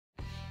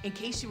In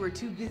case you were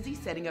too busy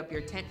setting up your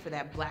tent for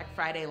that Black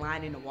Friday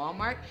line in the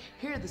Walmart,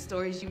 here are the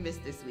stories you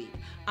missed this week.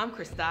 I'm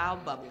Crystal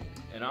Bubbling.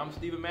 And I'm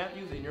Stephen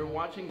Matthews, and you're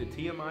watching the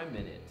TMI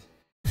Minute.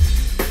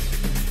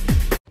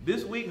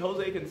 This week,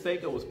 Jose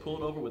Canseco was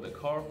pulled over with a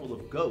car full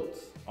of goats,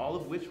 all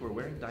of which were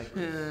wearing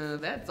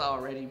diapers. That's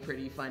already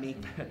pretty funny.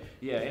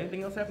 Yeah,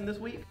 anything else happened this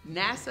week?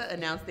 NASA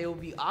announced they will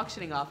be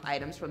auctioning off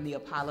items from the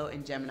Apollo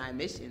and Gemini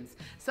missions.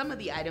 Some of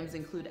the items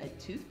include a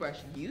toothbrush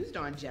used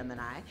on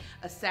Gemini,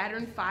 a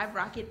Saturn V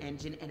rocket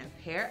engine, and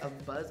a pair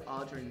of Buzz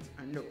Aldrin's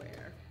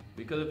underwear.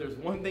 Because if there's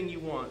one thing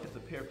you want, it's a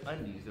pair of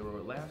undies that were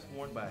last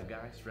worn by a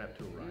guy strapped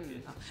to a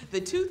rocket.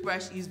 The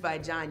toothbrush used by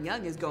John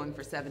Young is going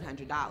for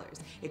 $700.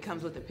 It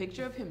comes with a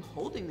picture of him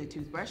holding the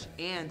toothbrush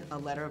and a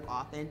letter of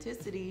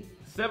authenticity.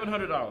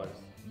 $700.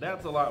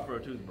 That's a lot for a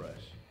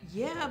toothbrush.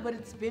 Yeah, but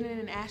it's been in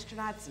an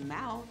astronaut's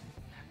mouth.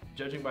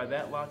 Judging by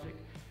that logic,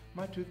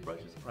 my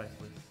toothbrush is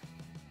priceless.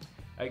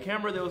 A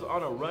camera that was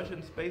on a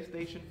Russian space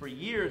station for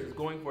years is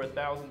going for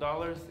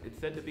 $1,000.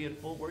 It's said to be in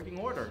full working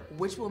order.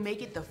 Which will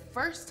make it the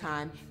first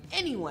time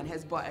anyone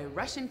has bought a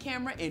Russian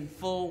camera in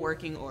full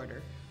working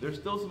order. There's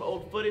still some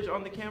old footage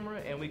on the camera,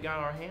 and we got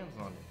our hands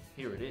on it.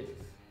 Here it is.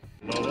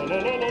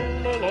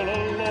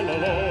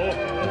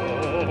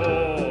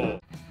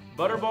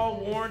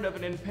 Butterball warned of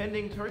an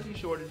impending turkey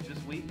shortage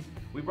this week.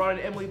 We brought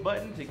in Emily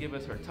Button to give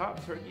us her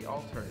top turkey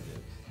alternatives.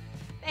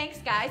 Thanks,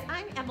 guys.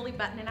 I'm Emily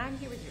Button, and I'm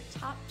here with your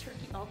top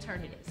turkey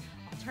alternatives.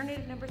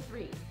 Alternative number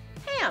 3,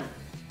 ham.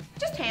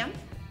 Just ham.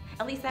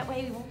 At least that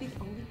way we won't be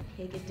the only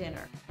pig at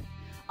dinner.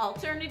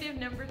 Alternative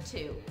number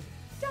 2,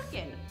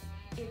 duckin'.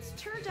 It's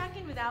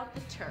turducken without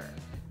the tur.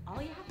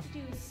 All you have to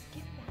do is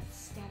skip that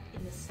step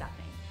in the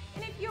stuffing.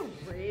 And if you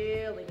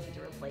really need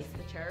to replace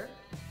the tur,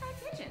 try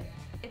pigeon.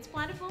 It's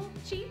plentiful,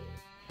 cheap,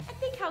 and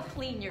think how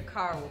clean your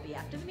car will be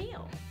after the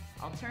meal.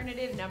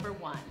 Alternative number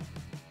 1,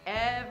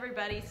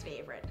 everybody's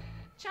favorite.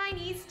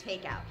 Chinese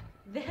takeout.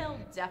 They'll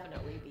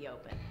definitely be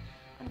open.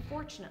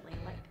 Unfortunately,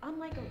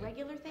 unlike a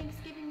regular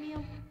Thanksgiving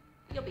meal,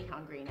 you'll be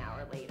hungry an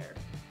hour later.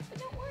 But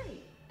don't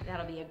worry,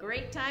 that'll be a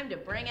great time to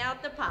bring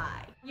out the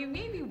pie. You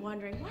may be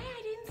wondering why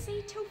I didn't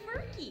say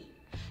tofurkey.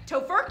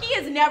 Tofurkey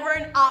is never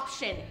an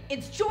option.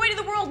 It's joy to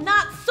the world,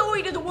 not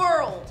soy to the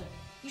world.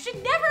 You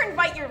should never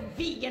invite your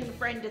vegan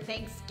friend to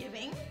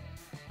Thanksgiving.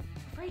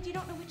 Afraid you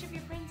don't know which of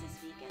your friends is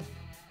vegan?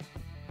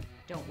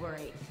 Don't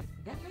worry,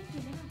 that might be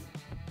now.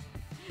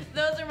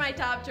 Those are my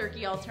top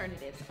turkey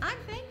alternatives. I'm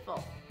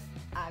thankful.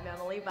 I'm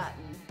Emily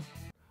Button.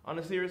 On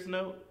a serious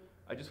note,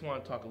 I just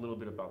want to talk a little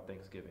bit about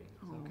Thanksgiving,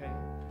 okay?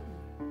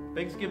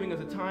 Thanksgiving is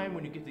a time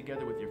when you get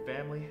together with your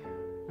family.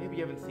 Maybe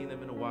you haven't seen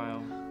them in a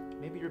while.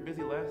 Maybe you're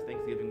busy last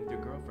Thanksgiving with your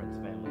girlfriend's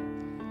family.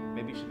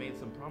 Maybe she made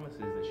some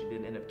promises that she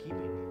didn't end up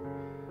keeping.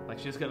 Like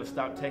she's gonna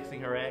stop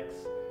texting her ex,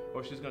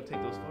 or she's gonna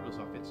take those photos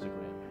off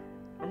Instagram.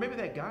 Or maybe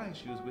that guy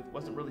she was with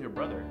wasn't really her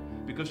brother,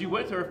 because she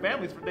went to her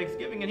family's for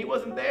Thanksgiving and he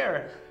wasn't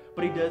there.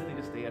 But he does need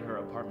to stay at her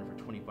apartment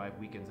for 25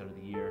 weekends out of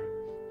the year.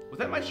 Was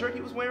that my shirt he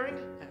was wearing?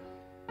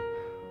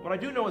 What I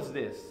do know is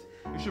this.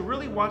 You should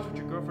really watch what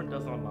your girlfriend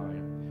does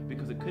online,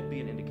 because it could be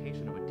an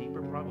indication of a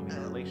deeper problem in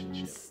your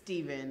relationship.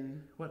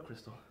 Steven. What,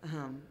 Crystal?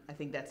 I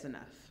think that's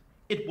enough.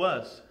 It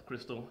was,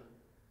 Crystal.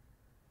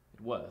 It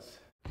was.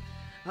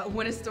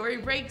 When a story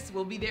breaks,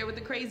 we'll be there with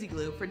the crazy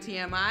glue. For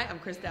TMI, I'm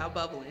Crystal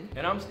Bubbling.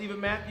 And I'm Stephen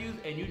Matthews,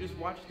 and you just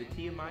watched the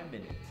TMI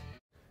Minute.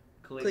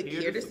 Click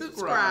here to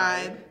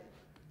subscribe.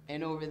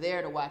 And over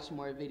there to watch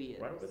more videos.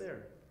 Right over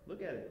there.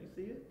 Look at it. You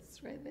see it?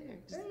 It's right there.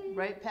 Just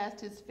right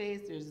past his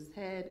face. There's his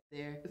head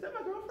there. Is that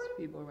my girlfriend? There's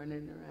people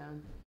running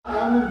around.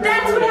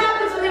 That's what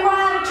happens when they run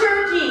out of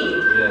turkey.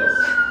 Yes.